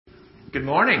Good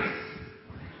morning.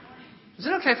 Is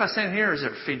it okay if I stand here or is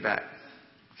there feedback?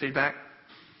 Feedback?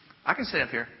 I can stay up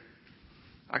here.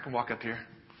 I can walk up here.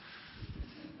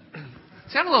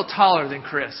 See, I'm a little taller than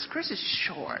Chris. Chris is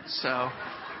short, so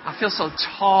I feel so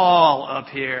tall up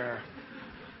here.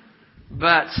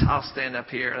 But I'll stand up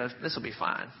here. This will be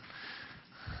fine.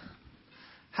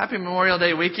 Happy Memorial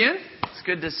Day weekend. It's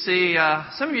good to see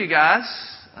some of you guys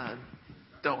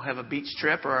don't have a beach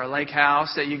trip or a lake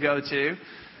house that you go to.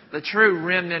 The true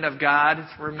remnant of God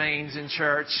remains in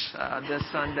church this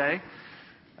Sunday.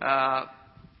 At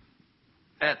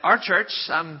our church,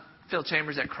 I'm Phil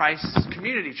Chambers at Christ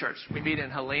Community Church. We meet in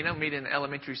Helena, meet in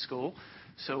elementary school.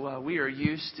 So we are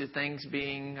used to things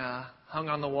being hung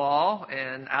on the wall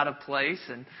and out of place.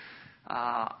 And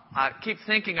I keep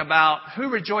thinking about who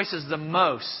rejoices the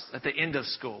most at the end of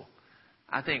school.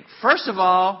 I think, first of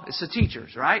all, it's the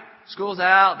teachers, right? School's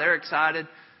out, they're excited.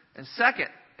 And second,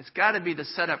 it's got to be the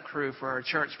setup crew for our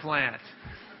church plant.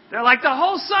 They're like, the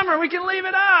whole summer we can leave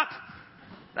it up.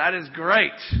 That is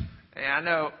great. And I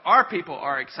know our people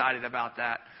are excited about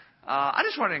that. I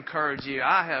just want to encourage you.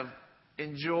 I have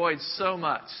enjoyed so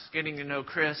much getting to know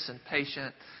Chris and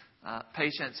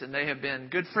Patience, and they have been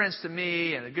good friends to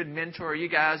me and a good mentor. You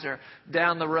guys are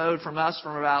down the road from us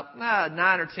from about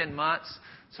 9 or 10 months,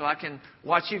 so I can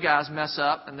watch you guys mess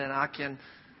up, and then I can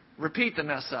repeat the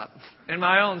mess up in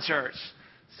my own church.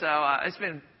 So it's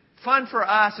been fun for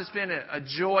us. It's been a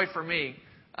joy for me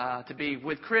to be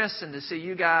with Chris and to see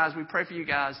you guys. We pray for you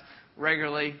guys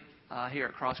regularly here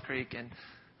at Cross Creek. And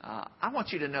I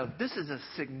want you to know this is a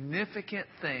significant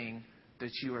thing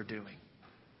that you are doing.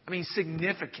 I mean,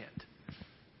 significant.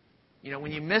 You know,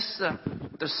 when you miss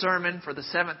the sermon for the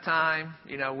 7th time,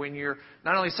 you know, when you're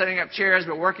not only setting up chairs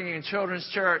but working in children's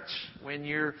church, when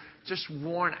you're just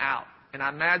worn out. And I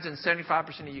imagine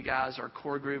 75% of you guys, our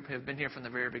core group, have been here from the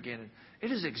very beginning. It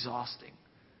is exhausting.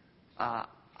 I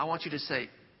want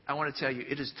to tell you,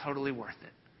 it is totally worth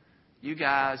it. You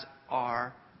guys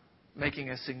are making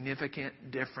a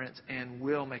significant difference and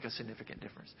will make a significant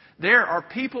difference. There are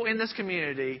people in this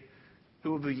community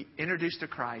who will be introduced to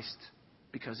Christ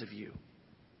because of you,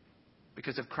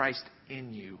 because of Christ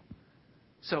in you.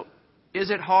 So,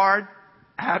 is it hard?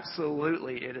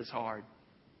 Absolutely, it is hard.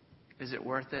 Is it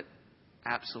worth it?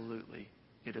 Absolutely,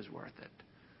 it is worth it.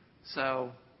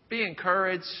 So, be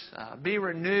encouraged, be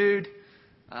renewed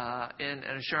in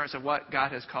an assurance of what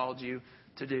God has called you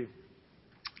to do.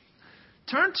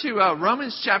 Turn to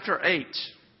Romans chapter 8.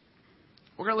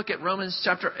 We're going to look at Romans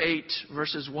chapter 8,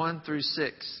 verses 1 through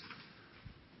 6.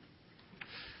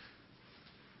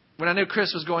 When I knew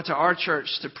Chris was going to our church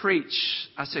to preach,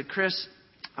 I said, Chris,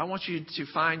 I want you to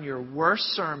find your worst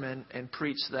sermon and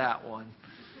preach that one.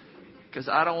 Because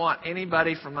I don't want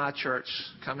anybody from my church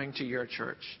coming to your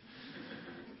church.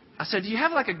 I said, do you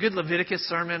have like a good Leviticus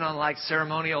sermon on like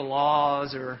ceremonial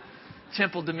laws or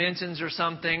temple dimensions or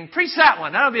something? Preach that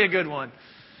one. That'll be a good one.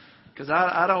 Because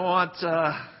I don't want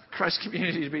Christ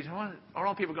Community to be... I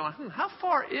want people going, how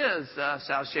far is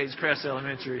South Shades Crest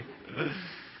Elementary?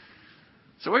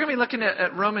 So we're going to be looking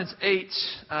at Romans 8,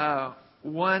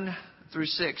 1 through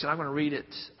 6. And I'm going to read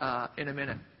it in a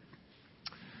minute.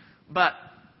 But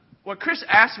what Chris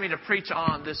asked me to preach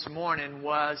on this morning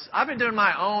was, I've been doing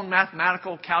my own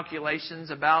mathematical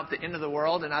calculations about the end of the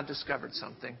world, and I've discovered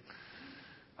something.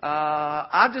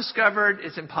 I've discovered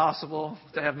it's impossible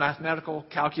to have mathematical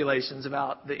calculations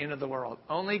about the end of the world.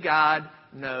 Only God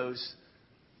knows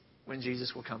when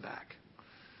Jesus will come back.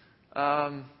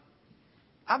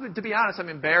 To be honest, I'm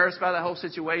embarrassed by the whole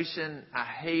situation. I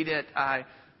hate it. I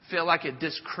feel like it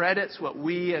discredits what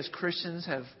we as Christians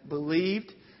have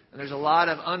believed. And there's a lot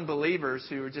of unbelievers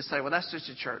who would just say, well, that's just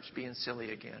a church being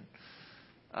silly again.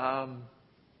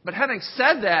 But having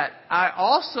said that, I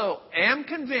also am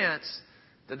convinced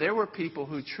that there were people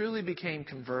who truly became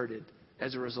converted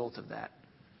as a result of that.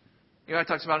 You know, it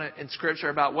talks about it in Scripture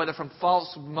about whether from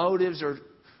false motives or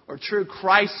true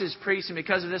Christ is preached, and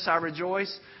because of this I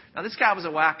rejoice. Now, this guy was a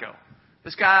wacko.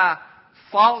 This guy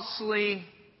falsely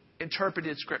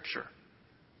interpreted Scripture.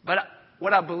 But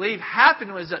what I believe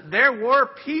happened was that there were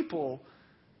people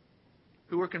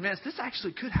who were convinced this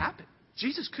actually could happen.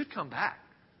 Jesus could come back.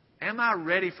 Am I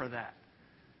ready for that?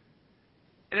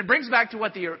 And it brings back to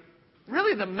what the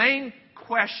main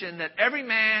question that every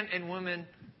man and woman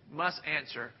must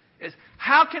answer is,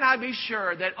 how can I be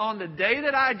sure that on the day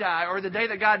that I die, or the day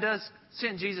that God does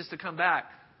send Jesus to come back,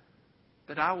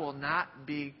 that I will not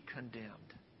be condemned?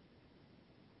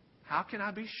 How can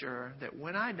I be sure that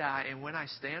when I die and when I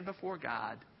stand before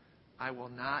God, I will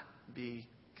not be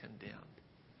condemned?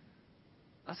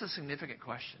 That's a significant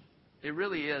question. It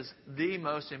really is the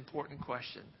most important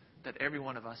question that every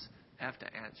one of us have to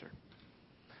answer.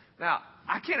 Now,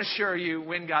 I can't assure you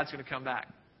when God's going to come back.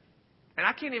 And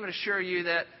I can't even assure you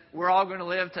that we're all going to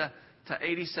live to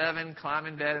 87, climb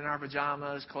in bed in our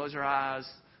pajamas, close our eyes,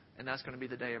 and that's going to be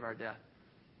the day of our death.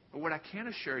 But what I can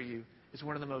assure you is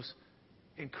one of the most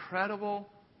incredible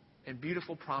and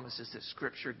beautiful promises that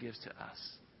Scripture gives to us.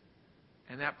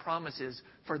 And that promise is,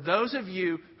 for those of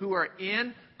you who are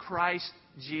in Christ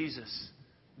Jesus,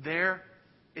 there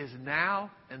is now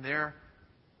and there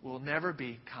will never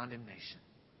be condemnation.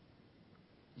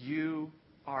 You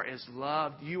are as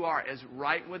loved, you are as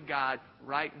right with God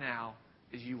right now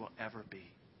as you will ever be.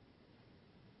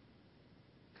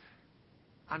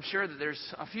 I'm sure that there's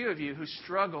a few of you who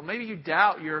struggle. Maybe you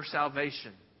doubt your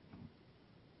salvation.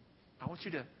 I want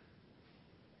you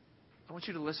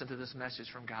to listen to this message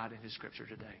from God in His Scripture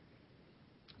today.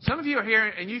 Some of you are here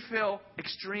and you feel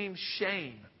extreme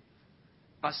shame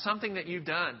by something that you've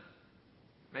done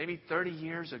maybe 30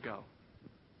 years ago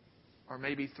or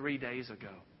maybe 3 days ago.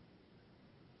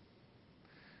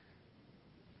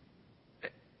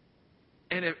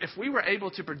 And if we were able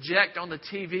to project on the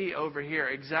TV over here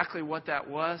exactly what that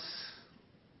was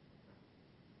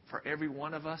for every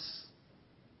one of us,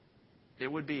 it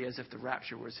would be as if the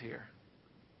rapture was here.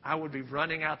 I would be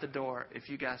running out the door if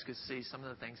you guys could see some of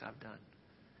the things I've done.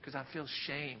 Because I feel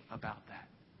shame about that.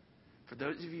 For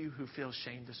those of you who feel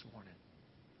shame this morning,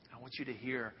 I want you to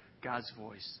hear God's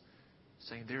voice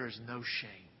saying there is no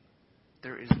shame.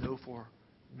 There is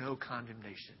no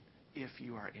condemnation if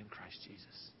you are in Christ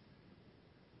Jesus.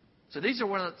 So these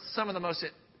are some of the most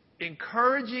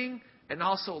encouraging and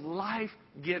also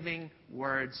life-giving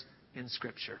words in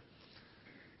Scripture.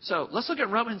 So let's look at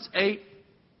Romans 8,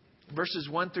 verses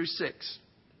 1 through 6.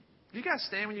 Do you guys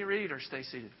stand when you read or stay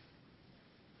seated?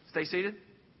 Stay seated?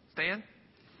 Stand?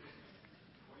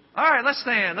 All right, let's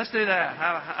stand. Let's do that.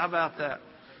 How about that?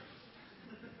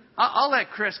 I'll let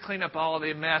Chris clean up all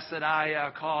the mess that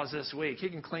I caused this week. He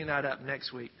can clean that up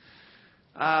next week.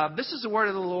 This is the word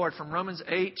of the Lord from Romans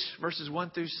 8, verses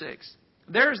 1 through 6.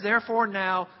 There is therefore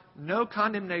now no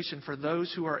condemnation for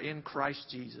those who are in Christ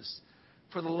Jesus.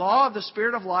 For the law of the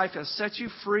Spirit of life has set you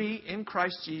free in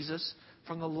Christ Jesus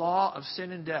from the law of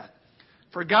sin and death.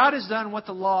 For God has done what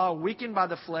the law, weakened by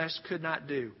the flesh, could not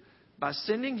do. By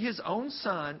sending His own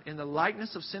Son in the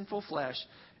likeness of sinful flesh,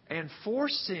 and for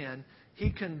sin,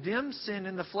 He condemned sin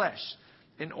in the flesh,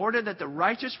 in order that the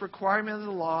righteous requirement of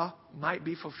the law might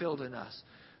be fulfilled in us,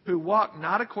 who walk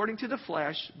not according to the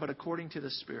flesh, but according to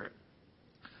the Spirit.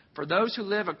 For those who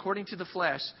live according to the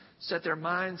flesh set their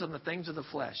minds on the things of the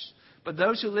flesh, but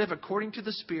those who live according to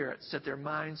the Spirit set their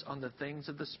minds on the things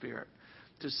of the Spirit.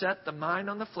 To set the mind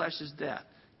on the flesh is death,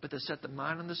 but to set the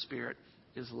mind on the Spirit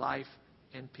is life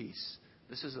and peace.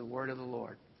 This is the word of the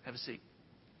Lord. Have a seat.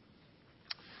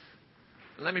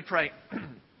 Let me pray.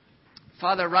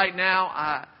 Father, right now,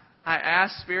 I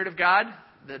ask, Spirit of God,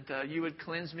 that you would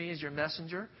cleanse me as your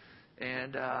messenger.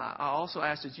 And I also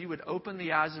ask that you would open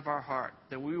the eyes of our heart,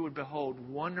 that we would behold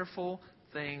wonderful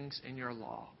things in your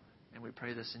law. And we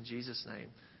pray this in Jesus' name.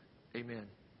 Amen.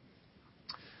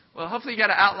 Well, hopefully you got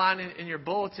an outline in your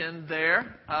bulletin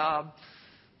there.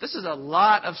 This is a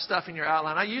lot of stuff in your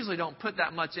outline. I usually don't put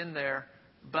that much in there,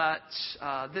 but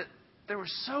there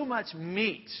was so much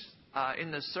meat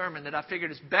in this sermon that I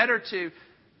figured it's better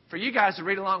for you guys to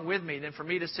read along with me than for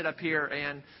me to sit up here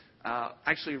and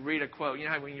actually read a quote. You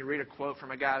know how when you read a quote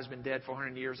from a guy who's been dead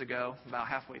 400 years ago, about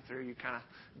halfway through you kind of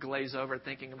glaze over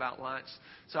thinking about lunch.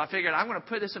 So I figured I'm going to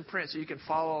put this in print so you can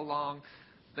follow along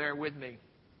there with me.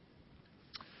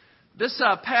 This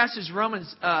passage,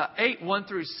 Romans 8, 1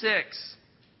 through 6.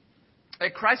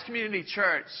 At Christ Community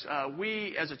Church,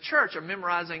 we as a church are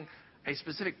memorizing a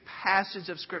specific passage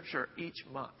of Scripture each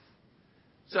month.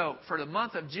 So for the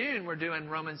month of June, we're doing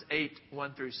Romans 8,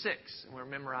 1 through 6. And we're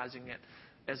memorizing it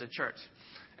as a church.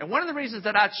 And one of the reasons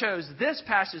that I chose this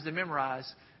passage to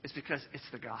memorize is because it's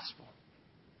the gospel.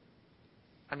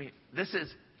 I mean, this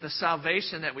is the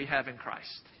salvation that we have in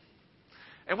Christ.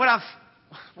 And what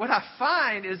I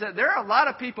find is that there are a lot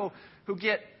of people who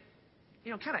get,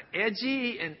 kind of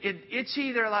edgy and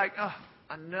itchy. They're like, oh,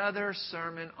 another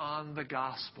sermon on the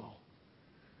gospel.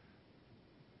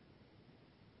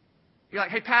 You're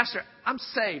like, hey, Pastor, I'm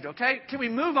saved, okay? Can we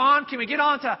move on? Can we get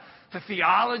on to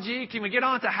theology? Can we get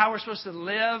on to how we're supposed to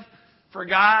live for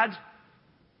God?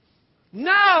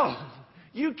 No,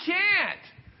 you can't.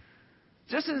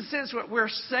 Just in the sense that we're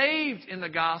saved in the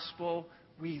gospel,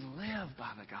 we live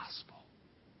by the gospel.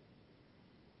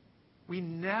 We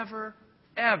never,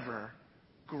 ever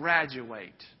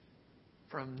graduate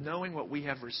from knowing what we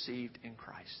have received in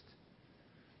Christ.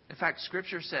 In fact,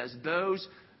 Scripture says those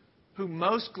who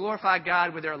most glorify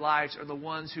God with their lives are the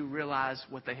ones who realize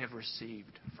what they have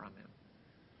received from Him.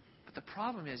 But the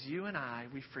problem is, you and I,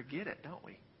 we forget it, don't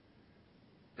we?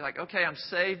 You're like, okay, I'm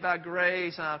saved by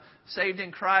grace. I'm saved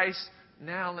in Christ.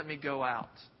 Now let me go out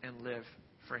and live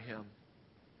for Him.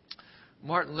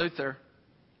 Martin Luther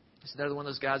is another one of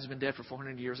those guys who's been dead for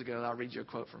 400 years ago. I'll read you a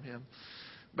quote from him.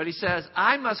 But he says,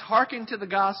 I must hearken to the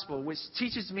gospel, which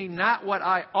teaches me not what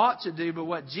I ought to do, but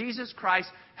what Jesus Christ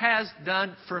has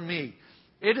done for me.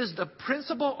 It is the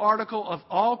principal article of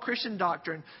all Christian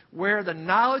doctrine where the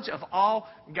knowledge of all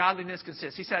godliness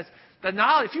consists. He says, the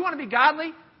knowledge, if you want to be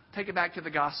godly, take it back to the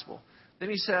gospel. Then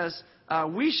he says,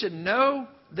 we should know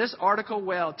this article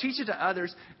well, teach it to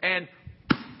others, and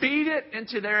feed it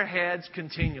into their heads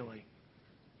continually.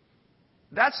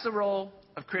 That's the role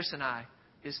of Chris and I,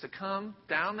 is to come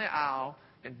down the aisle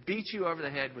and beat you over the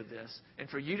head with this, and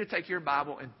for you to take your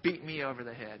Bible and beat me over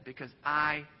the head, because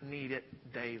I need it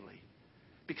daily.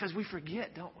 Because we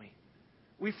forget, don't we?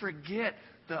 We forget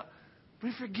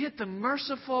the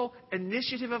merciful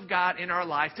initiative of God in our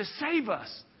life to save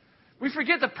us. We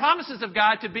forget the promises of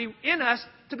God to be in us,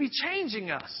 to be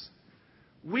changing us.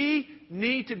 We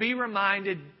need to be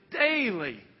reminded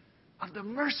daily of the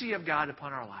mercy of God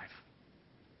upon our life.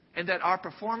 And that our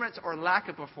performance or lack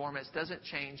of performance doesn't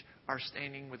change our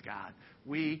standing with God.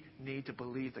 We need to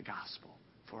believe the gospel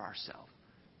for ourselves.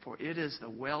 For it is the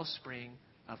wellspring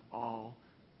of all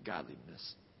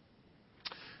godliness.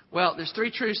 Well, there's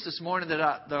 3 truths this morning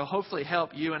that will hopefully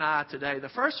help you and I today. The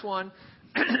first one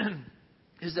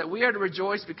is that we are to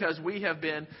rejoice because we have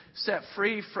been set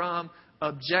free from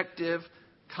objective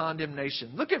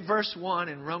condemnation. Look at verse 1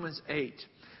 in Romans 8.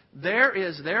 There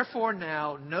is therefore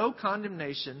now no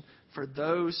condemnation for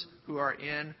those who are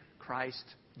in Christ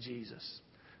Jesus.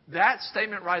 That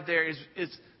statement right there is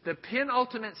the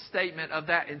penultimate statement of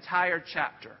that entire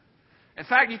chapter. In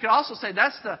fact, you could also say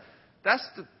that's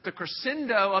the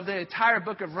crescendo of the entire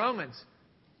book of Romans.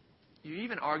 You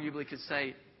even arguably could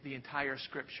say the entire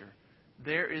Scripture.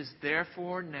 There is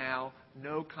therefore now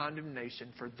no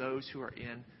condemnation for those who are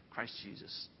in Christ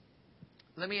Jesus.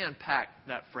 Let me unpack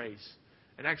that phrase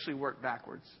and actually work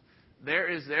backwards. There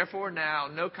is therefore now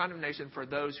no condemnation for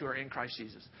those who are in Christ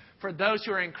Jesus. For those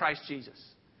who are in Christ Jesus.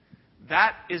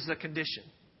 That is the condition.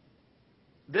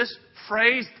 This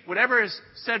phrase, whatever is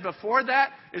said before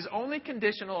that, is only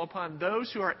conditional upon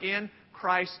those who are in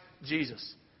Christ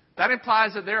Jesus. That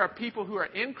implies that there are people who are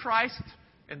in Christ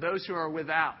and those who are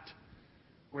without.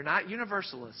 We're not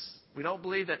universalists. We don't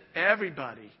believe that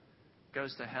everybody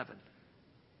goes to heaven.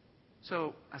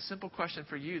 So a simple question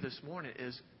for you this morning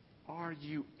is, are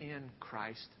you in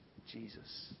Christ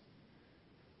Jesus?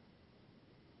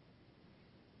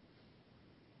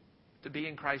 To be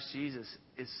in Christ Jesus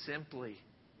is simply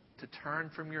to turn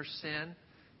from your sin,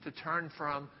 to turn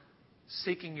from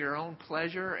seeking your own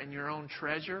pleasure and your own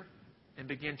treasure, and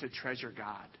begin to treasure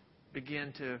God.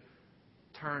 Begin to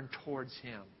turn towards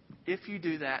Him. If you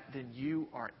do that, then you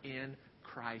are in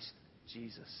Christ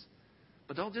Jesus.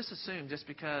 But don't just assume just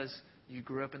because you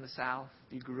grew up in the South,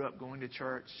 you grew up going to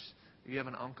church, you have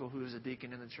an uncle who is a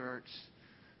deacon in the church,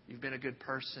 you've been a good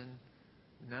person.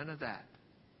 None of that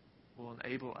will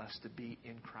enable us to be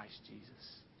in Christ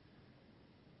Jesus.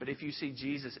 But if you see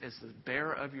Jesus as the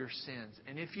bearer of your sins,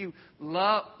 and if you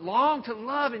long to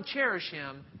love and cherish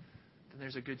Him, then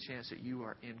there's a good chance that you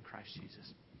are in Christ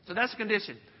Jesus. So that's the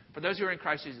condition for those who are in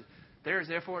Christ Jesus. There is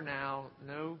therefore now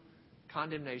no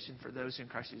condemnation for those in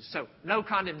Christ Jesus. So, no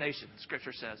condemnation,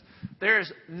 Scripture says. There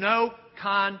is no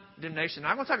condemnation. Now,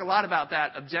 I'm going to talk a lot about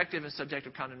that objective and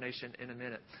subjective condemnation in a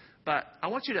minute. But I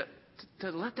want you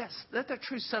to let that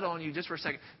truth settle on you just for a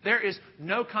second. There is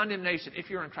no condemnation if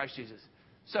you're in Christ Jesus.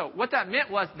 So, what that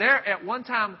meant was there at one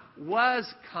time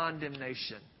was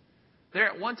condemnation. There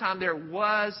at one time there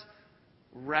was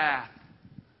wrath.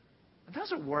 And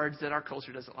those are words that our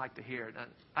culture doesn't like to hear.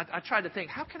 I tried to think,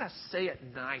 how can I say it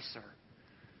nicer?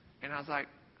 And I was like,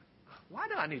 why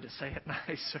do I need to say it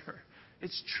nicer?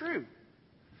 It's true.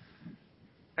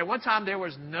 At one time there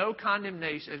was no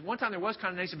condemnation. At one time there was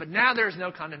condemnation, but now there is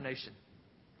no condemnation.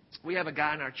 We have a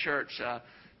guy in our church,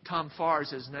 Tom Farr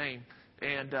is his name,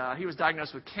 and he was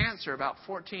diagnosed with cancer about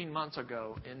 14 months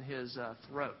ago in his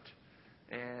throat.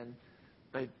 And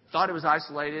they thought it was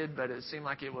isolated, but it seemed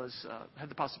like it was had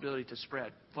the possibility to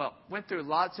spread. Well, went through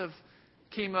lots of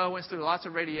chemo, went through lots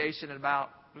of radiation, and about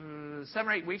 7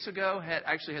 or 8 weeks ago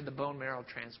actually had the bone marrow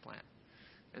transplant.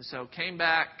 And so came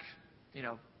back,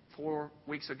 4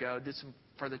 weeks ago, did some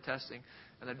further testing,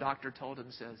 and the doctor told him,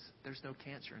 says, there's no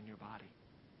cancer in your body.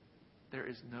 There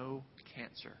is no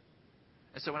cancer.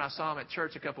 And so when I saw him at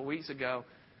church a couple weeks ago,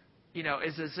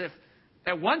 it's as if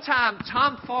At one time,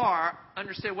 Tom Farr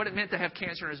understood what it meant to have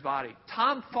cancer in his body.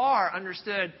 Tom Farr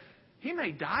understood he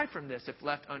may die from this if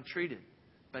left untreated.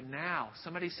 But now,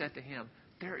 somebody said to him,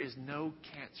 there is no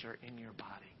cancer in your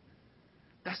body.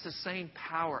 That's the same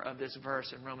power of this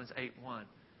verse in Romans 8:1.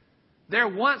 There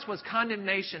once was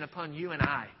condemnation upon you and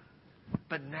I.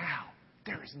 But now,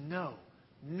 there is no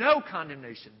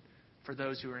condemnation for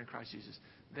those who are in Christ Jesus.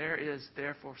 There is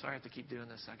therefore, sorry I have to keep doing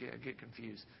this, I get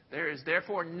confused. There is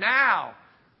therefore now,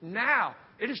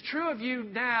 it is true of you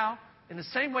now in the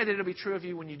same way that it will be true of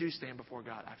you when you do stand before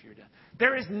God after your death.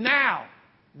 There is now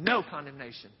no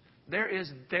condemnation. There is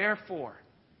therefore.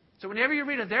 So whenever you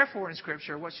read a therefore in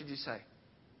Scripture, what should you say?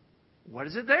 What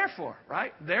is it there for,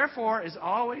 right? Therefore is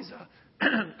always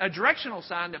a directional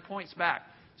sign that points back.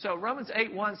 So Romans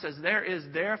 8:1 says there is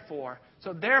therefore.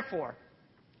 So therefore,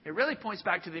 it really points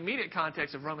back to the immediate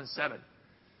context of Romans 7.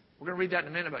 We're going to read that in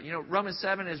a minute. But, Romans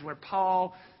 7 is where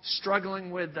Paul,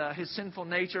 struggling with his sinful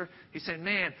nature, he's saying,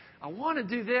 man, I want to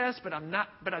do this, but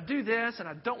I do this, and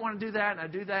I don't want to do that, and I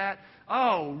do that.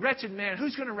 Oh, wretched man,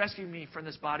 who's going to rescue me from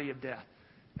this body of death?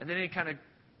 And then he kind of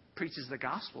preaches the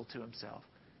gospel to himself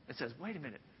and says, wait a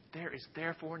minute, there is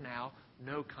therefore now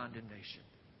no condemnation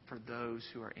for those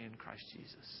who are in Christ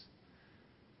Jesus.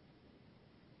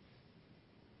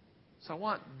 So I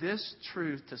want this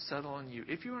truth to settle on you.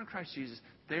 If you are in Christ Jesus,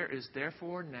 there is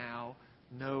therefore now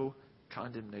no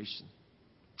condemnation.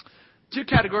 Two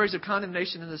categories of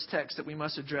condemnation in this text that we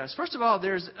must address. First of all,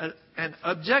 there's an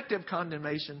objective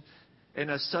condemnation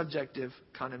and a subjective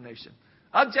condemnation.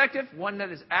 Objective, one that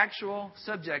is actual.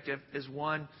 Subjective is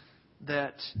one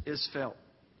that is felt.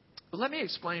 But let me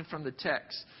explain from the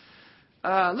text.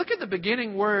 Look at the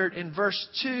beginning word in verse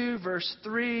 2, verse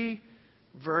 3,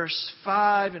 verse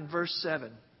 5, and verse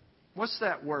 7. What's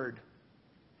that word?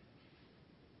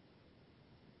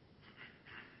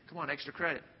 Come on, extra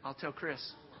credit. I'll tell Chris.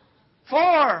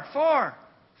 For.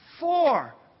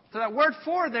 So that word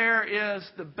for there is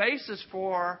the basis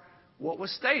for what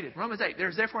was stated. Romans 8,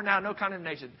 there's therefore now no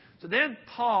condemnation. So then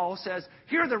Paul says,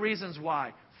 here are the reasons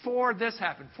why. For this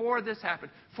happened, for this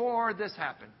happened, for this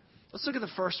happened. Let's look at the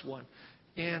first one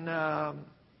in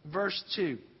verse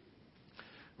 2.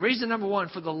 Reason number 1,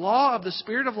 for the law of the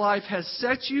Spirit of life has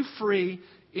set you free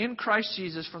in Christ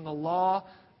Jesus from the law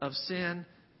of sin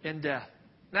and death.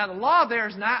 Now, the law there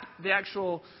is not the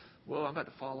actual... Well, I'm about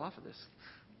to fall off of this.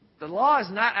 The law is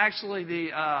not actually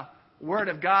the Word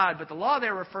of God, but the law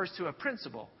there refers to a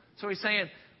principle. So he's saying,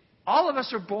 all of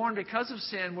us are born because of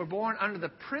sin. We're born under the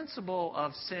principle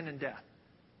of sin and death.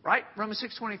 Right? Romans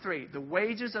 6:23. The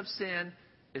wages of sin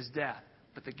is death,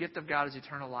 but the gift of God is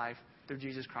eternal life through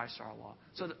Jesus Christ our law.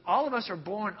 So all of us are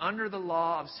born under the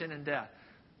law of sin and death.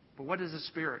 But what is the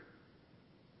Spirit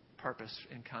purpose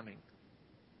in coming?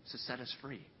 It's to set us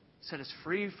free. Set us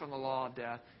free from the law of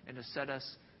death and to set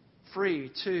us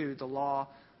free to the law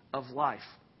of life.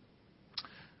 I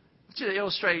want you to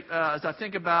illustrate as I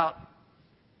think about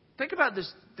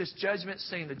this judgment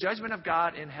scene, the judgment of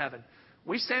God in heaven.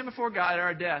 We stand before God at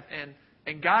our death,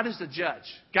 and God is the judge.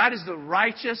 God is the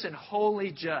righteous and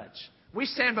holy judge. We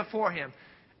stand before Him,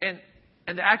 and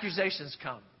the accusations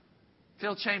come.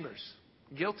 Phil Chambers,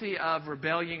 guilty of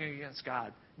rebellion against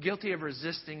God, guilty of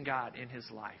resisting God in his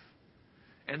life.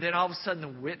 And then all of a sudden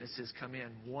the witnesses come in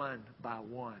one by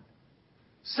one.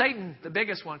 Satan, the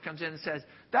biggest one, comes in and says,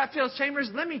 that Phil Chambers,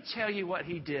 let me tell you what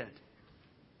he did.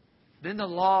 Then the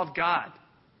law of God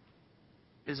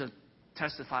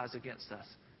testifies against us.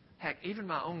 Heck, even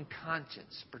my own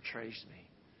conscience betrays me.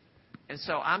 And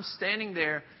so I'm standing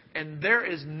there, and there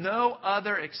is no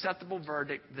other acceptable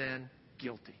verdict than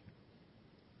guilty.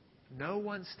 No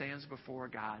one stands before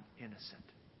God innocent.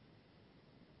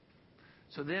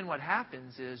 So then what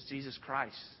happens is Jesus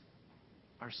Christ,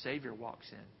 our Savior,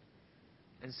 walks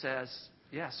in and says,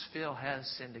 yes, Phil has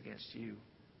sinned against you,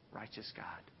 righteous God.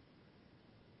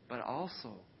 But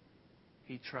also,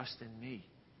 he trusts in me.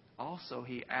 Also,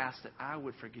 he asked that I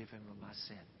would forgive him of my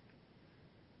sin.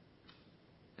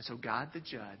 And so God the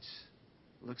judge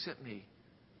looks at me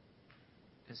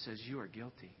and says, you are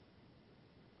guilty.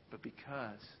 But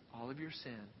because all of your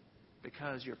sin,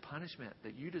 because your punishment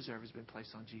that you deserve has been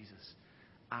placed on Jesus,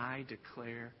 I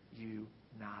declare you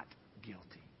not guilty.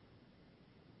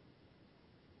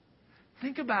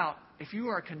 Think about if you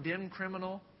are a condemned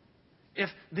criminal, if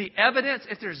the evidence,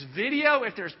 if there's video,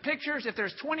 if there's pictures, if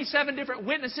there's 27 different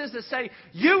witnesses that say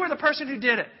you were the person who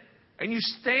did it, and you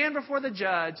stand before the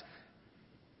judge,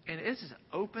 and it is an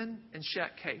open and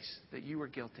shut case that you were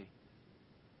guilty.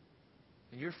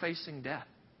 And you're facing death.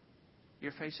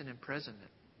 You're facing imprisonment.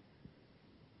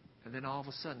 And then all of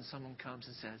a sudden someone comes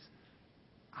and says,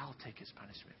 I'll take his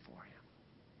punishment for him.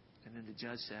 And then the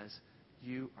judge says,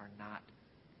 you are not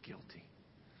guilty.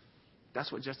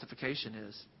 That's what justification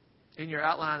is. In your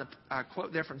outline, I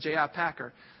quote there from J.I.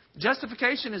 Packer,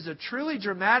 justification is a truly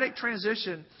dramatic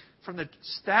transition from the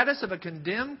status of a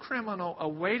condemned criminal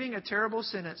awaiting a terrible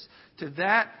sentence to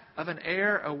that of an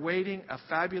heir awaiting a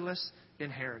fabulous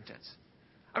inheritance.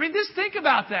 I mean, just think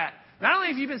about that. Not only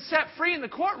have you been set free in the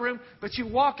courtroom, but you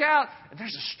walk out and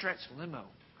there's a stretched limo.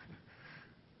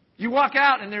 You walk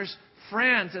out and there's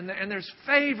friends and there's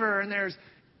favor and there's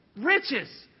riches.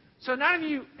 So not only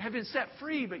you have been set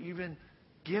free, but you've been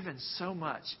given so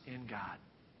much in God.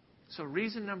 So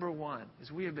reason number one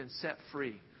is we have been set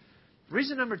free.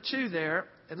 Reason number two there,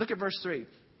 and look at verse 3.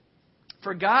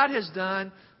 For God has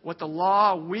done what the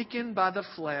law, weakened by the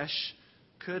flesh,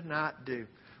 could not do.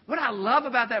 What I love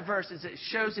about that verse is it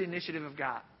shows the initiative of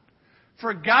God.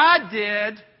 For God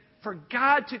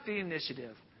took the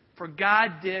initiative. For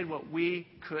God did what we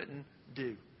couldn't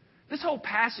do. This whole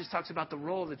passage talks about the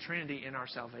role of the Trinity in our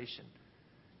salvation.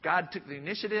 God took the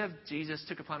initiative, Jesus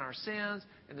took upon our sins,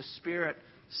 and the Spirit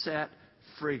set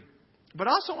free. But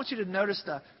I also want you to notice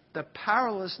the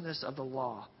powerlessness of the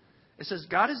law. It says,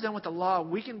 God has done what the law,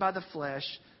 weakened by the flesh,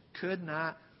 could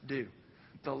not do.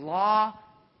 The law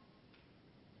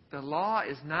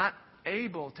is not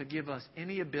able to give us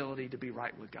any ability to be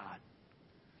right with God.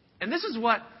 And this is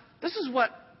what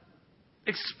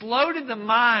exploded the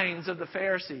minds of the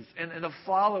Pharisees and the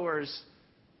followers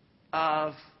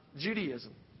of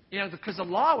Judaism. Because the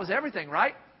law was everything,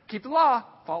 right? Keep the law.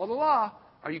 Follow the law.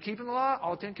 Are you keeping the law?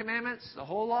 All 10 commandments? The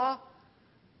whole law?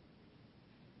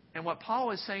 And what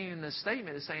Paul is saying in this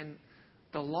statement is saying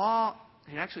the law,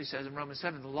 he actually says in Romans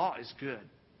 7, the law is good.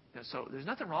 So there's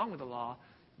nothing wrong with the law,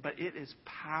 but it is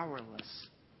powerless.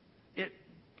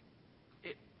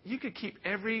 You could keep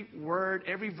every word,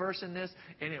 every verse in this,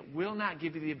 and it will not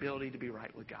give you the ability to be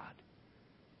right with God.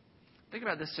 Think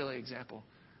about this silly example.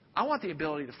 I want the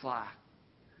ability to fly.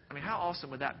 I mean, how awesome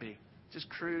would that be? Just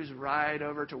cruise right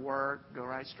over to work, go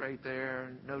right straight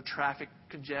there, no traffic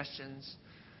congestions.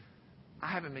 I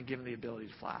haven't been given the ability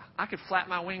to fly. I could flap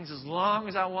my wings as long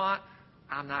as I want.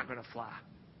 I'm not going to fly.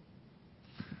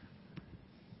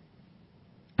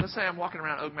 Let's say I'm walking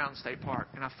around Oak Mountain State Park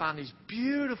and I find these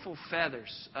beautiful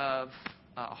feathers of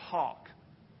a hawk.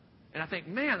 And I think,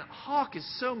 man, a hawk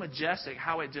is so majestic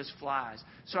how it just flies.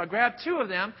 So I grab two of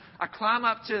them. I climb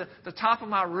up to the top of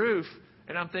my roof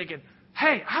and I'm thinking,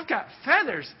 hey, I've got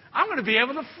feathers. I'm going to be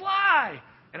able to fly.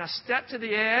 And I step to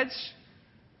the edge.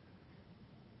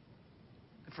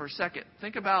 And for a second,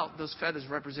 think about those feathers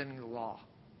representing the law.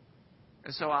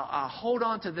 And so I'll hold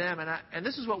on to them. And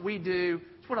this is what we do.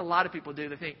 It's what a lot of people do.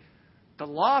 They think the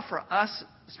law for us,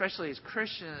 especially as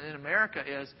Christians in America,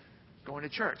 is going to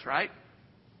church, right?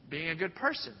 Being a good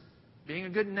person, being a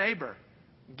good neighbor,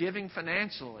 giving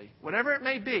financially, whatever it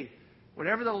may be,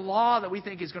 whatever the law that we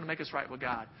think is going to make us right with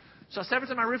God. So I step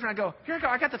into my roof and I go, here I go,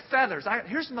 I got the feathers.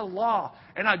 Here's the law.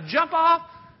 And I jump off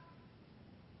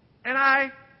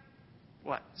and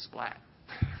splat.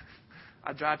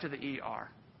 I drive to the ER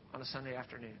on a Sunday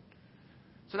afternoon.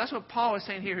 So that's what Paul is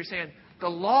saying here. He's saying the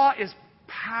law is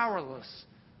powerless.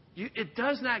 It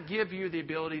does not give you the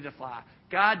ability to fly.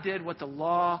 God did what the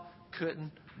law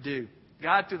couldn't do.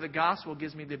 God, through the gospel,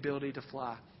 gives me the ability to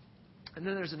fly. And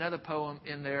then there's another poem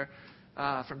in there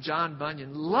from John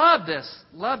Bunyan. Love this.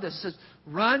 Love this. It says,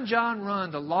 run, John,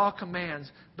 run. The law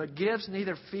commands, but gives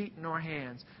neither feet nor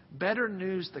hands. Better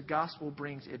news the gospel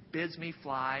brings. It bids me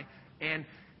fly and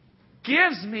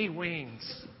gives me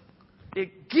wings.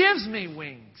 It gives me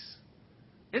wings.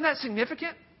 Isn't that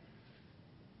significant?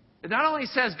 It not only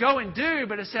says go and do,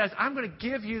 but it says I'm going to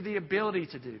give you the ability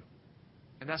to do.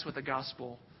 And that's what the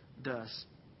gospel does.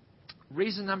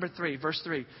 Reason number 3, verse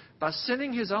 3. By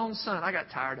sending His own Son. I got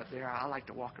tired up there. I like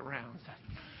to walk around.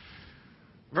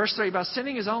 Verse 3. By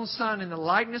sending His own Son in the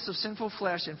likeness of sinful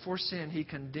flesh and for sin, He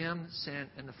condemned sin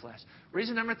in the flesh.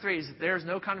 Reason number 3 is there is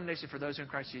no condemnation for those who are in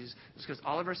Christ Jesus. It's because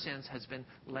all of our sins has been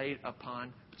laid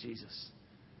upon Jesus.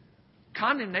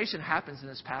 Condemnation happens in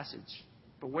this passage.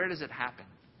 But where does it happen?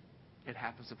 It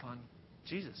happens upon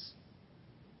Jesus.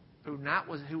 Who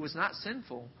was not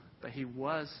sinful, but He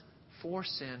was for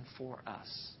sin for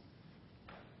us.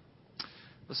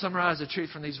 To summarize the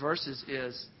truth from these verses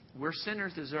is we're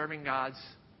sinners deserving God's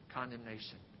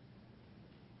condemnation.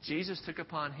 Jesus took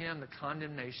upon Him the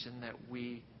condemnation that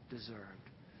we deserved.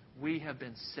 We have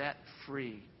been set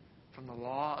free from the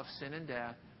law of sin and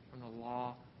death, from the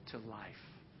law to life.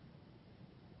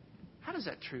 How does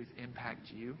that truth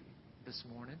impact you this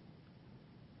morning?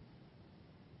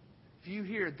 If you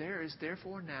hear, there is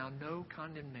therefore now no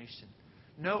condemnation,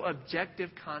 no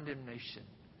objective condemnation.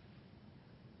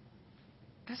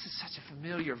 this is such a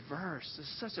familiar verse. This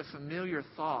is such a familiar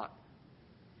thought.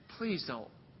 Please don't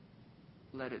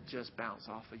let it just bounce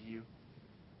off of you.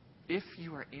 If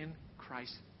you are in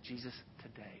Christ Jesus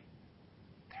today,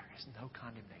 there is no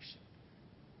condemnation.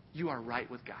 You are right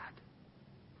with God.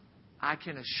 I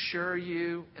can assure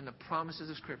you in the promises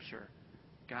of Scripture,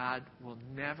 God will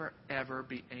never, ever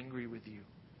be angry with you.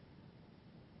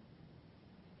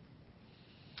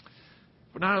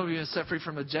 But not only have we been set free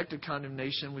from objective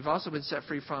condemnation, we've also been set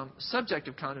free from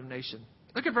subjective condemnation.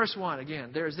 Look at verse 1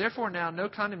 again. There is therefore now no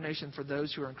condemnation for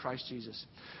those who are in Christ Jesus.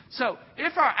 So,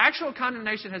 if our actual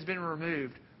condemnation has been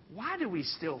removed, why do we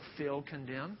still feel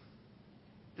condemned?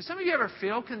 Do some of you ever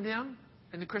feel condemned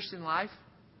in the Christian life?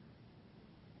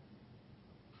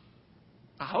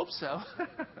 I hope so.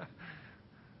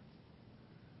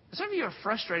 Some of you are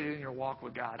frustrated in your walk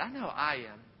with God. I know I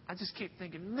am. I just keep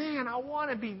thinking, man, I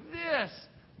want to be this,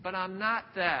 but I'm not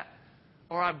that.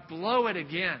 Or I blow it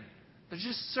again. There's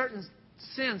just certain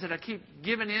sins that I keep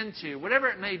giving into, whatever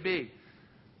it may be.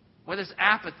 Whether it's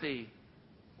apathy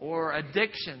or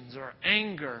addictions or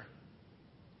anger.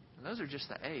 And those are just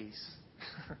the A's.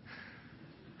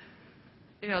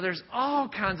 There's all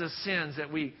kinds of sins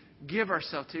that we give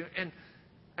ourselves to.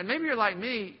 And maybe you're like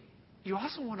me, you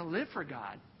also want to live for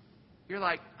God. You're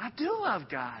like, I do love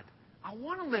God. I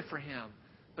want to live for Him.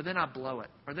 But then I blow it.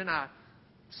 Or then I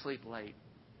sleep late.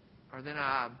 Or then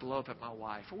I blow up at my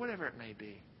wife. Or whatever it may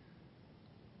be.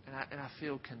 And I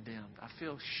feel condemned. I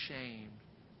feel shamed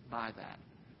by that.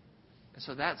 And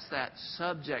so that's that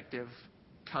subjective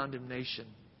condemnation.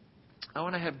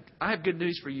 I have good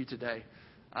news for you today.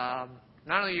 Not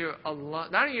only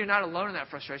you're not alone in that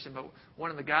frustration, but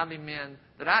one of the godly men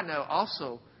that I know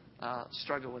also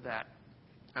struggle with that.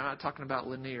 I'm not talking about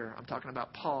Lanier. I'm talking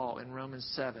about Paul in Romans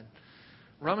 7.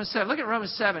 Romans 7. Look at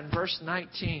Romans 7, verse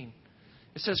 19.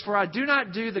 It says, "For I do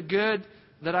not do the good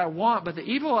that I want, but the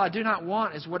evil I do not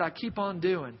want is what I keep on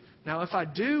doing. Now, if I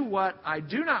do what I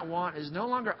do not want, it is no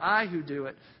longer I who do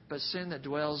it, but sin that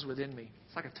dwells within me."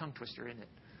 It's like a tongue twister, isn't it?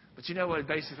 But you know what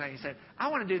basically he's saying? I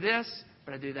want to do this,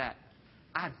 but I do that.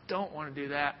 I don't want to do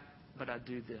that, but I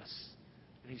do this.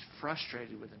 And he's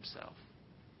frustrated with himself.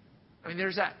 I mean,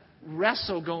 there's that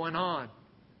wrestle going on.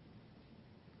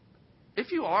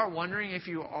 If you are wondering if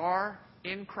you are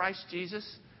in Christ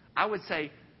Jesus, I would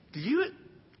say,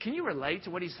 can you relate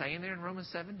to what he's saying there in Romans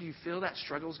 7? Do you feel that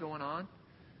struggle's going on?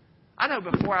 I know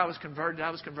before I was converted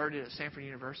at Stanford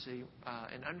University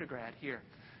in undergrad here.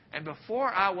 And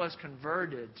before I was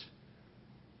converted,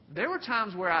 there were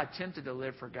times where I attempted to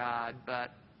live for God,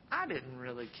 but I didn't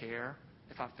really care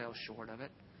if I fell short of it.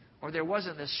 Or there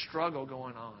wasn't this struggle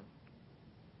going on.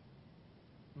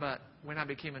 But when I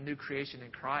became a new creation in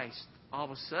Christ, all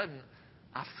of a sudden,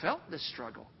 I felt this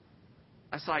struggle.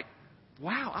 It's like,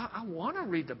 wow, I want to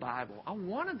read the Bible. I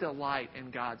want to delight in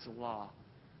God's law.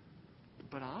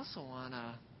 But I also want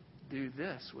to do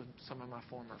this with some of my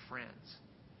former friends.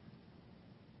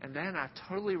 And then I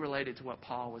totally related to what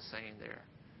Paul was saying there.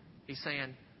 He's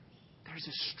saying, there's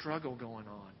a struggle going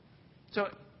on. So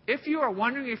if you are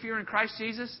wondering if you're in Christ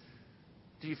Jesus,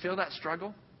 do you feel that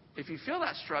struggle? If you feel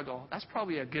that struggle, that's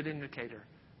probably a good indicator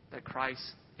that Christ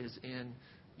is in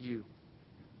you.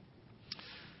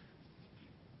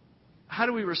 How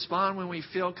do we respond when we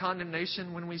feel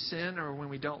condemnation when we sin or when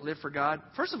we don't live for God?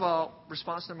 First of all,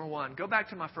 response number one, go back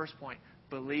to my first point.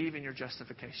 Believe in your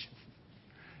justification.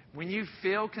 When you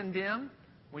feel condemned,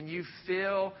 when you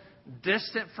feel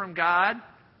distant from God,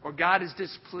 or God is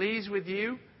displeased with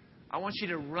you, I want you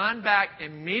to run back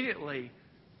immediately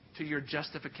to your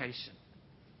justification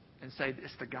and say,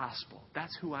 it's the gospel.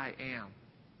 That's who I am,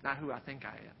 not who I think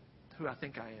I am. Who I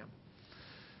think I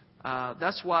am.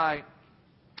 That's why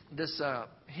this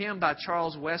hymn by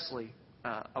Charles Wesley,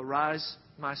 Arise,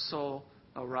 My Soul,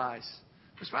 Arise.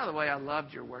 Which, by the way, I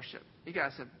loved your worship. You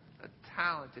guys have a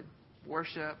talented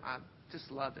worship. I just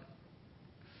loved it.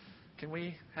 Can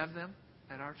we have them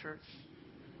at our church?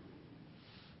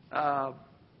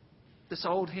 This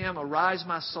old hymn, Arise,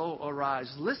 My Soul,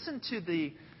 Arise. Listen to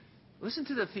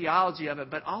the theology of it,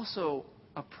 but also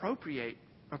appropriate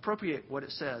what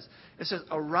it says. It says,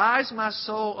 arise, my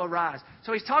soul, arise.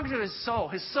 So he's talking to his soul.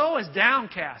 His soul is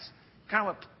downcast. Kind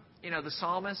of what, the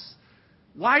psalmist.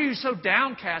 Why are you so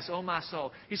downcast, O my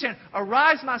soul? He's saying,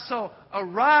 arise, my soul,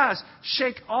 arise.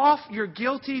 Shake off your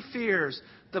guilty fears.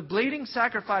 The bleeding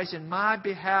sacrifice in my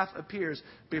behalf appears.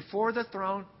 Before the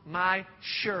throne, my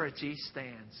surety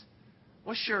stands.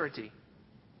 What's surety?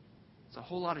 It's a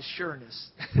whole lot of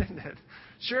sureness.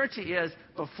 Surety is,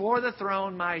 before the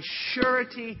throne, my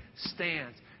surety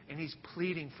stands. And He's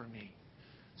pleading for me.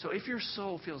 So if your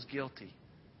soul feels guilty,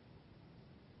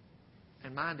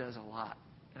 and mine does a lot,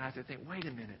 And I have to think, wait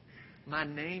a minute. My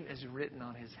name is written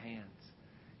on his hands.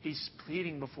 He's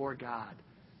pleading before God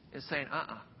and saying,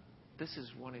 this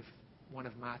is one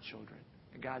of my children.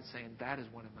 And God's saying, that is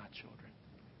one of my children.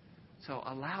 So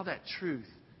allow that truth.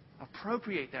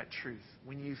 Appropriate that truth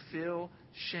when you feel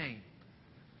shame.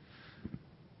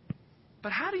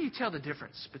 But how do you tell the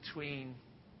difference between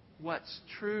what's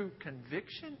true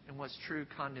conviction and what's true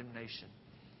condemnation?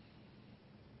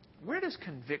 Where does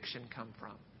conviction come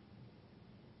from?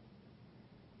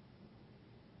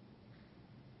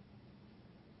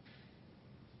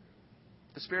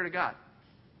 The Spirit of God.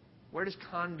 Where does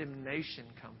condemnation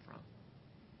come from?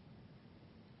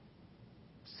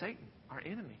 Satan, our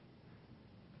enemy.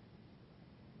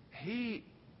 He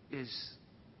is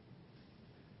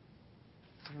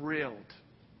thrilled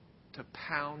to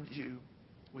pound you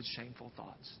with shameful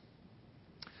thoughts.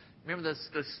 Remember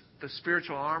the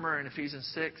spiritual armor in Ephesians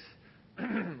 6?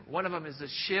 One of them is the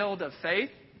shield of faith.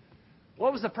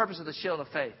 What was the purpose of the shield of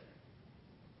faith?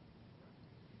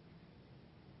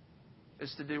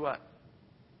 Is to do what?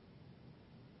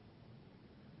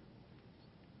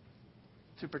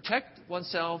 To protect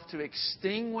oneself, to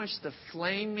extinguish the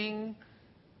flaming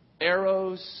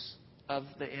arrows of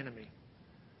the enemy.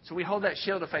 So we hold that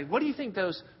shield of faith. What do you think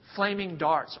those flaming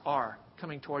darts are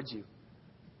coming towards you?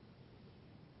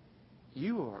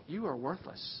 You are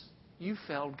worthless. You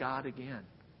failed God again.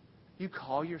 You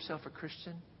call yourself a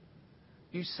Christian.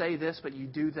 You say this, but you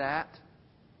do that.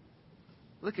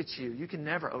 Look at you. You can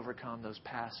never overcome those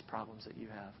past problems that you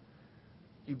have.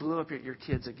 You blew up your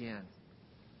kids again.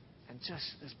 And just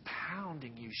this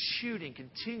pounding you, shooting,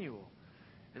 continual.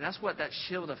 And that's what that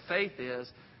shield of faith is.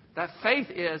 That faith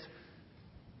is,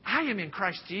 I am in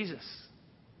Christ Jesus.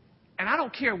 And I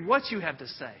don't care what you have to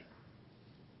say.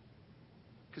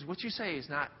 Because what you say is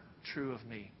not true of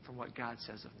me from what God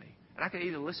says of me. And I can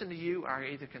either listen to you or I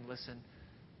either can listen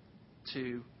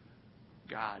to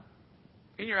God.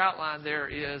 In your outline there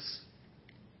is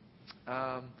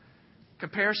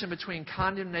comparison between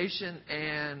condemnation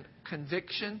and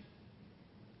conviction.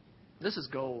 This is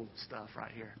gold stuff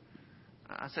right here.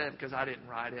 I say it because I didn't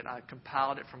write it. I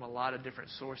compiled it from a lot of different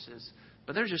sources.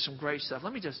 But there's just some great stuff.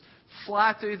 Let me just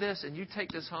fly through this, and you take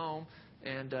this home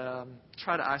and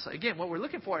try to isolate. Again, what we're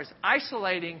looking for is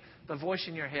isolating the voice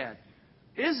in your head.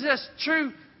 Is this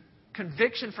true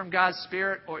conviction from God's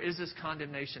Spirit, or is this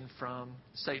condemnation from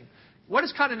Satan? What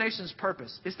is condemnation's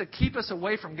purpose? It's to keep us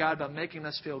away from God by making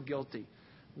us feel guilty.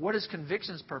 What is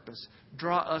conviction's purpose?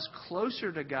 Draw us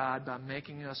closer to God by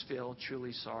making us feel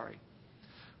truly sorry.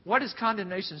 What is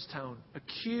condemnation's tone?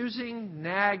 Accusing,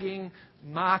 nagging,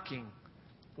 mocking.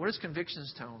 What is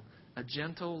conviction's tone? A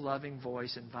gentle, loving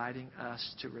voice inviting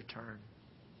us to return.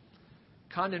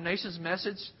 Condemnation's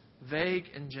message, vague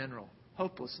and general.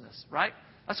 Hopelessness, right?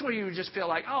 That's where you just feel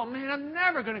like, oh man, I'm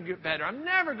never going to get better. I'm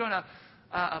never going to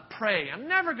pray. I'm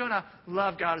never going to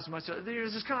love God as much.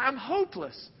 There's this kind of, I'm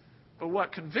hopeless. But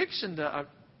what conviction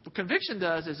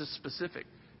does is it's specific.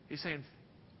 He's saying,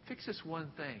 fix this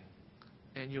one thing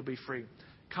and you'll be free.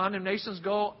 Condemnation's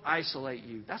goal, isolate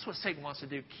you. That's what Satan wants to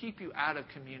do, keep you out of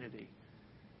community.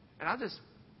 And I'll just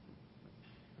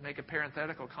make a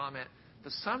parenthetical comment.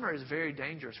 The summer is very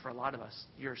dangerous for a lot of us.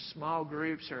 Your small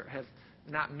groups have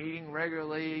not meeting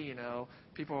regularly.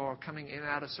 People are coming in and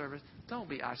out of service. Don't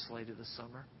be isolated this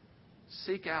summer.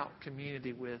 Seek out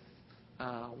community with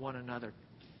one another.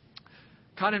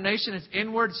 Condemnation is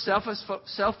inward,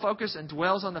 self-focused, and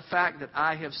dwells on the fact that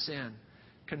I have sinned.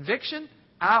 Conviction,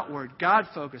 outward,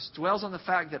 God-focused, dwells on the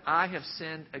fact that I have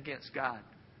sinned against God.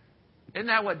 Isn't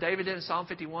that what David did in Psalm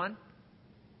 51?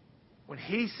 When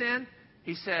he sinned,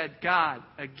 he said, God,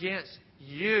 against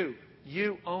you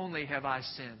only have I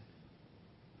sinned.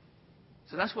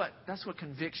 So that's what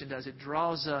conviction does. It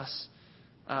draws us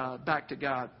back to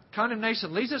God.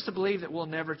 Condemnation leads us to believe that we'll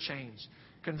never change.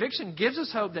 Conviction gives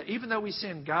us hope that even though we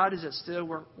sin, God is at still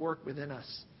work within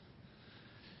us.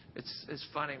 It's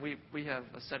funny. We have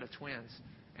a set of twins,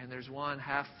 and there's one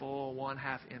half full, one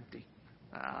half empty.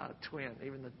 Twin,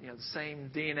 even the same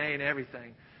DNA and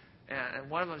everything. And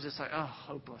one of them is just like, oh,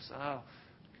 hopeless. Oh,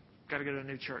 got to go to a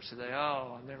new church today.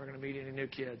 Oh, I'm never going to meet any new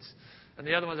kids. And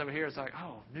the other one's over here is like,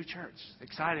 oh, new church,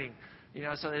 exciting.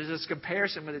 So there's this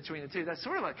comparison between the two. That's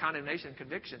sort of like condemnation and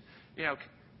conviction.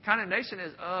 Condemnation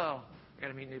is, oh, I got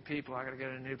to meet new people. I got to go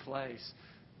to a new place.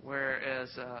 Whereas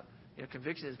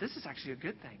conviction is, this is actually a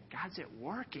good thing. God's at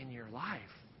work in your life.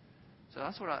 So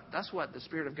that's what the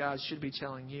Spirit of God should be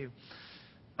telling you.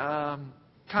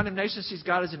 Condemnation sees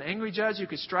God as an angry judge who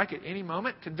could strike at any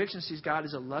moment. Conviction sees God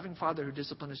as a loving Father who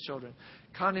disciplines His children.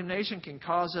 Condemnation can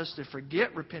cause us to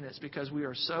forget repentance because we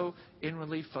are so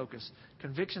inwardly focused.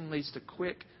 Conviction leads to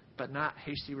quick, but not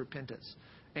hasty repentance.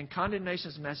 And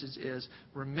condemnation's message is,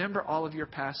 remember all of your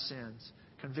past sins.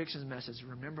 Conviction's message,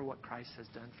 remember what Christ has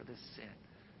done for this sin.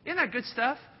 Isn't that good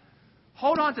stuff?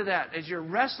 Hold on to that as you're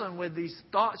wrestling with these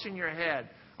thoughts in your head.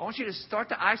 I want you to start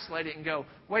to isolate it and go,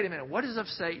 wait a minute, what is of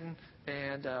Satan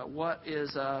and what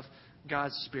is of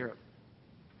God's Spirit?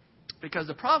 Because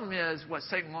the problem is what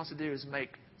Satan wants to do is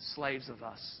make slaves of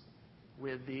us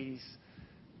with these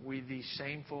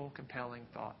shameful, compelling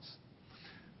thoughts.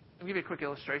 Let me give you a quick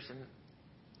illustration.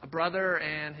 A brother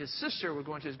and his sister were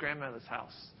going to his grandmother's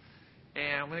house.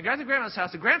 And when they got to the grandmother's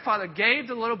house, the grandfather gave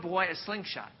the little boy a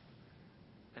slingshot.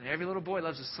 And every little boy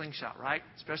loves a slingshot, right?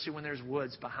 Especially when there's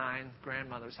woods behind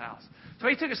grandmother's house. So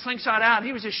he took a slingshot out, and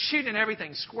he was just shooting at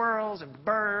everything. Squirrels and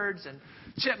birds and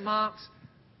chipmunks.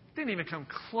 Didn't even come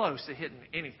close to hitting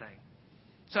anything.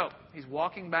 So he's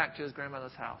walking back to his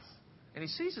grandmother's house. And he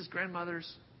sees his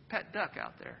grandmother's pet duck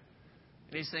out there.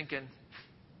 And he's thinking,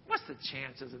 what's the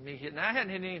chances of me hitting that? I hadn't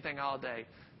hit anything all day.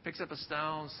 Picks up a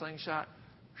stone, slingshot.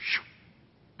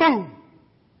 Boom!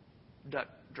 Duck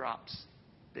drops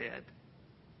dead.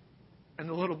 And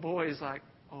the little boy is like,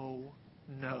 oh,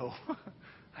 no.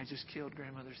 I just killed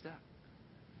grandmother's duck.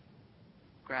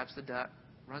 Grabs the duck,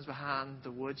 runs behind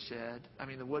the wood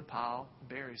pile,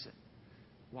 buries it.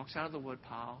 Walks out of the wood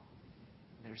pile,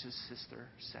 and there's his sister,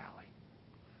 Sally.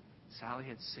 Sally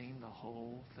had seen the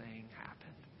whole thing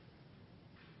happen.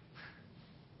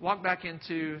 Walk back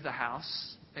into the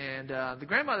house, and the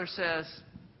grandmother says,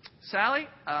 Sally,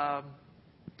 I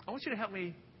want you to help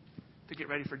me to get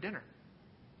ready for dinner.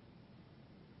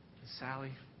 And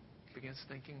Sally begins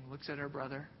thinking, looks at her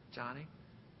brother, Johnny,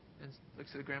 and looks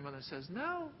at the grandmother and says,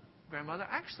 no, grandmother,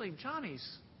 actually, Johnny's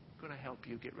going to help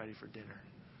you get ready for dinner.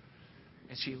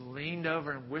 And she leaned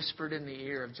over and whispered in the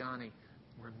ear of Johnny,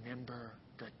 remember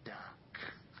the duck.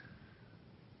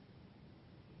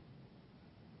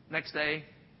 Next day,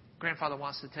 grandfather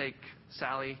wants to take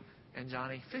Sally and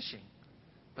Johnny fishing.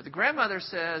 But the grandmother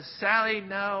says, Sally,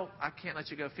 no, I can't let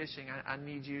you go fishing. I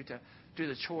need you to do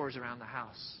the chores around the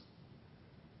house.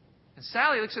 And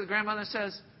Sally looks at the grandmother and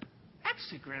says,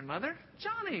 actually, grandmother,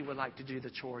 Johnny would like to do the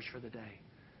chores for the day.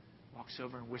 Walks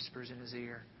over and whispers in his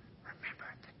ear, remember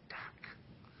the duck.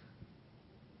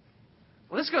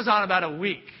 Well, this goes on about a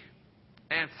week.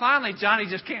 And finally, Johnny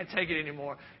just can't take it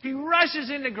anymore. He rushes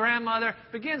into grandmother,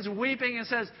 begins weeping, and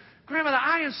says, Grandmother,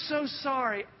 I am so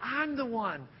sorry. I'm the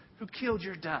one who killed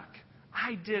your duck.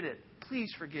 I did it.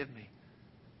 Please forgive me.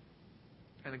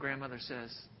 And the grandmother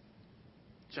says,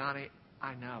 Johnny,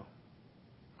 I know.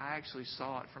 I actually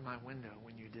saw it from my window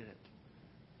when you did it.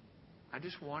 I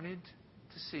just wanted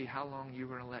to see how long you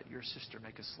were going to let your sister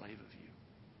make a slave of you.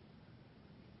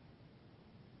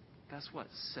 That's what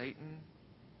Satan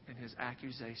and his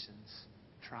accusations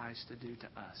tries to do to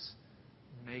us.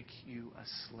 Make you a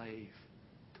slave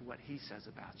to what he says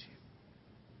about you.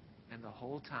 And the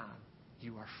whole time,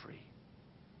 you are free.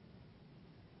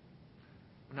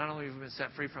 Not only have we been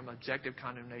set free from objective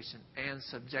condemnation and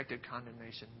subjective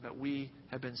condemnation, but we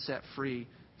have been set free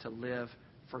to live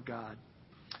for God.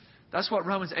 That's what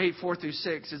Romans 8,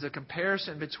 4-6 is, a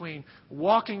comparison between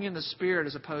walking in the Spirit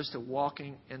as opposed to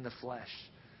walking in the flesh.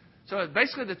 So it's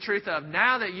basically the truth of,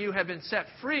 now that you have been set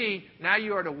free, now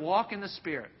you are to walk in the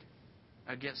Spirit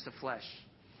against the flesh.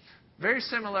 Very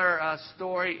similar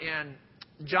story in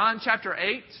John chapter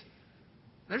 8.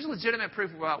 There's legitimate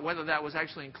proof about whether that was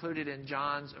actually included in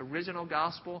John's original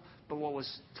gospel, but what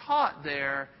was taught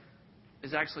there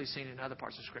is actually seen in other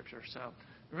parts of Scripture. So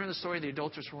remember the story of the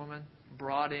adulterous woman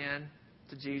brought in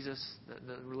to Jesus?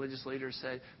 The religious leaders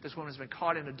said, this woman has been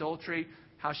caught in adultery.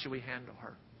 How should we handle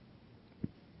her?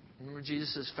 Remember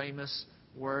Jesus' famous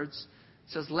words?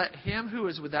 It says, let him who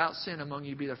is without sin among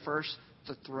you be the first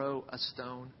to throw a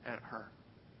stone at her.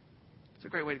 It's a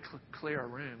great way to clear a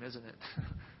room, isn't it?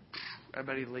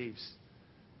 Everybody leaves.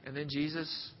 And then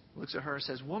Jesus looks at her and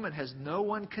says, woman, has no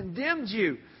one condemned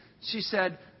you? She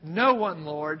said, no one,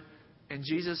 Lord. And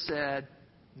Jesus said,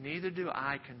 neither do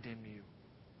I condemn you.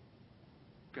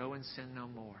 Go and sin no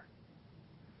more.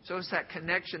 So it's that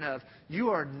connection of, you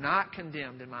are not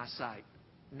condemned in my sight.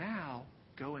 Now,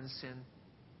 go and sin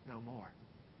no more.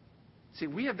 See,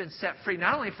 we have been set free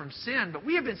not only from sin, but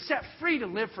we have been set free to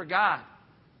live for God.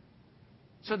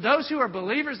 So those who are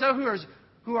believers, those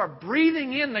who are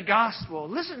breathing in the gospel,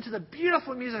 listen to the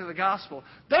beautiful music of the gospel.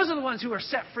 Those are the ones who are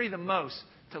set free the most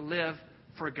to live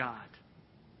for God.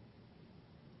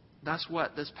 That's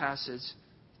what this passage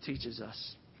teaches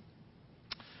us.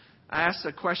 I asked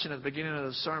the question at the beginning of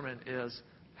the sermon is,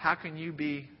 how can you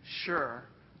be sure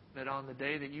that on the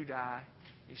day that you die,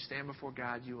 you stand before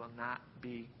God, you will not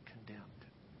be condemned?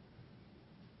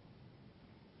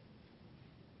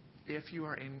 if you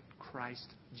are in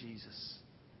Christ Jesus.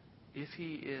 If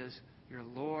He is your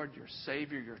Lord, your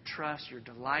Savior, your trust, your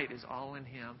delight is all in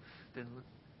Him, then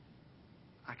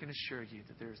I can assure you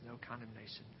that there is no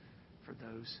condemnation for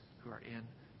those who are in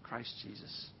Christ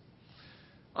Jesus.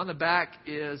 On the back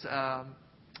is a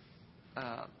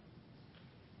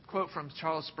quote from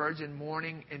Charles Spurgeon,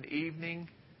 morning and evening.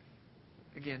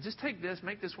 Again, just take this,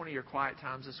 make this one of your quiet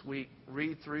times this week.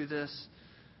 Read through this.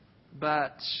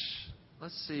 But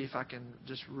let's see if I can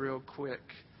just real quick.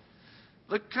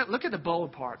 Look at the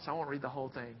bold parts. I won't read the whole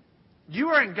thing. You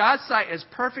are in God's sight as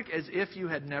perfect as if you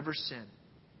had never sinned.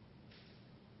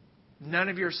 None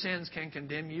of your sins can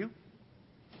condemn you.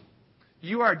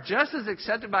 You are just as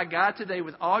accepted by God today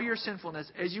with all your sinfulness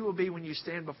as you will be when you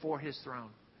stand before His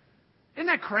throne. Isn't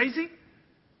that crazy?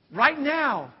 Right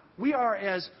now, we are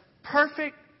as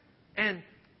perfect and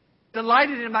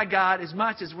delighted in by God as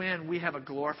much as when we have a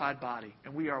glorified body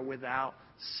and we are without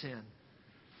sin.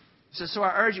 So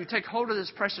I urge you, take hold of this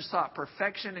precious thought,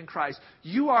 perfection in Christ.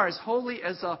 You are as holy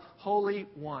as the Holy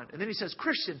One. And then he says,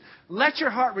 Christian, let your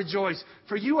heart rejoice,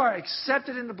 for you are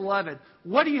accepted in the Beloved.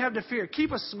 What do you have to fear?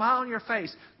 Keep a smile on your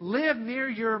face. Live near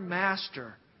your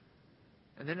Master.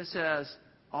 And then it says,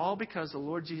 all because the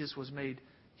Lord Jesus was made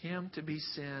Him to be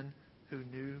sin who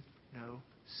knew no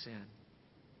sin.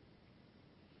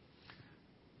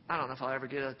 I don't know if I'll ever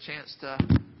get a chance to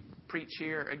preach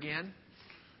here again.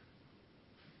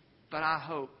 But I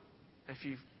hope if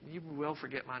you will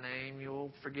forget my name,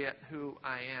 you'll forget who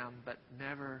I am, but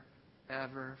never,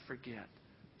 ever forget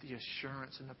the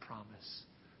assurance and the promise.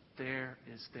 There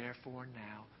is therefore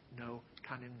now no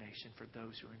condemnation for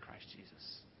those who are in Christ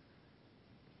Jesus.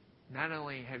 Not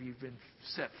only have you been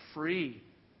set free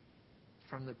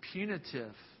from the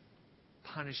punitive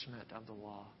punishment of the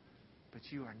law, but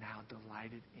you are now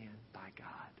delighted in by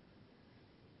God.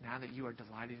 Now that you are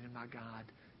delighted in by God,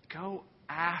 go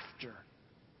after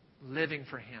living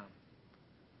for Him.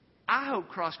 I hope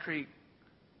Cross Creek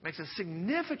makes a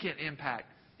significant impact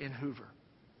in Hoover.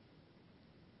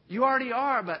 You already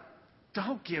are, but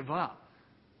don't give up.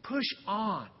 Push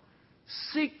on.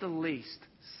 Seek the least.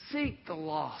 Seek the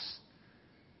lost.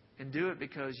 And do it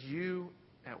because you,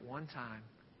 at one time,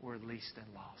 were least and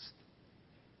lost.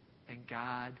 And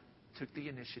God took the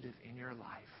initiative in your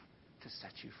life to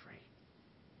set you free.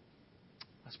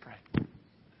 Let's pray.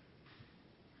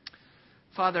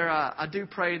 Father, I do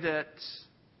pray that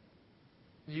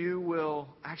you will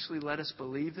actually let us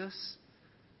believe this,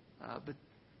 but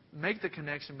make the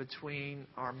connection between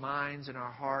our minds and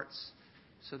our hearts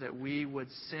so that we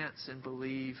would sense and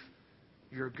believe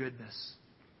your goodness,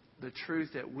 the truth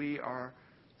that we are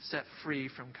set free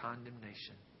from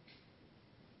condemnation.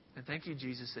 And thank you,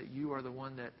 Jesus, that you are the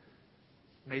one that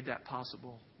made that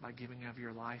possible by giving of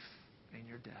your life and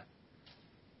your death.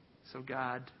 So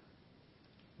God,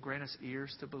 grant us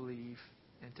ears to believe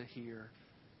and to hear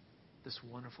this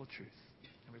wonderful truth.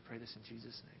 And we pray this in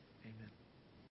Jesus' name. Amen.